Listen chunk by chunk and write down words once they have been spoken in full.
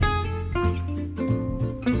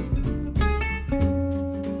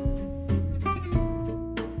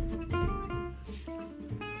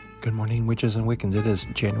morning, witches and Wiccans. It is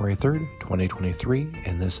January 3rd, 2023,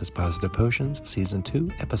 and this is Positive Potions, Season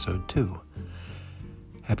 2, Episode 2.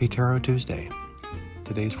 Happy Tarot Tuesday.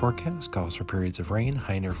 Today's forecast calls for periods of rain,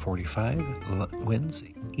 high near 45, winds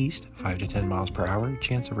east 5 to 10 miles per hour,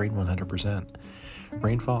 chance of rain 100%,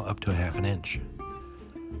 rainfall up to a half an inch.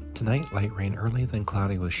 Tonight, light rain early, then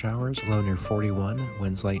cloudy with showers, low near 41,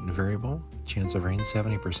 winds light and variable, chance of rain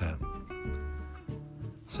 70%.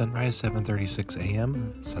 Sunrise 7:36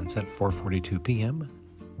 a.m., sunset 4:42 p.m.,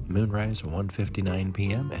 moonrise 1:59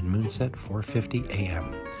 p.m., and moonset 4:50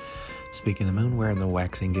 a.m. Speaking of moon, we're in the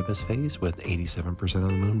waxing gibbous phase with 87% of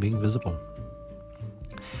the moon being visible.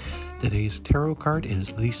 Today's tarot card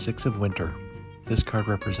is the Six of Winter. This card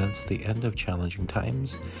represents the end of challenging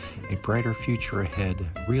times, a brighter future ahead,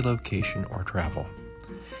 relocation, or travel.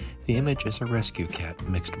 The image is a rescue cat,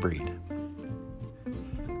 mixed breed.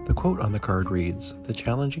 The quote on the card reads, "The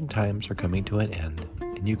challenging times are coming to an end,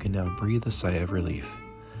 and you can now breathe a sigh of relief.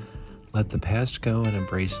 Let the past go and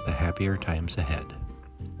embrace the happier times ahead."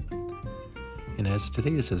 And as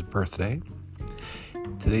today is his birthday,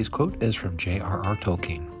 today's quote is from J.R.R.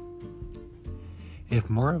 Tolkien. "If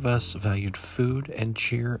more of us valued food and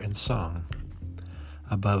cheer and song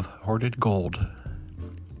above hoarded gold,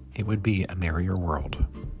 it would be a merrier world."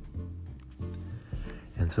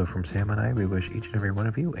 And so from Sam and I, we wish each and every one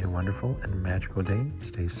of you a wonderful and magical day.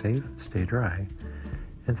 Stay safe, stay dry,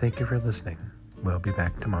 and thank you for listening. We'll be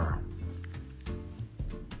back tomorrow.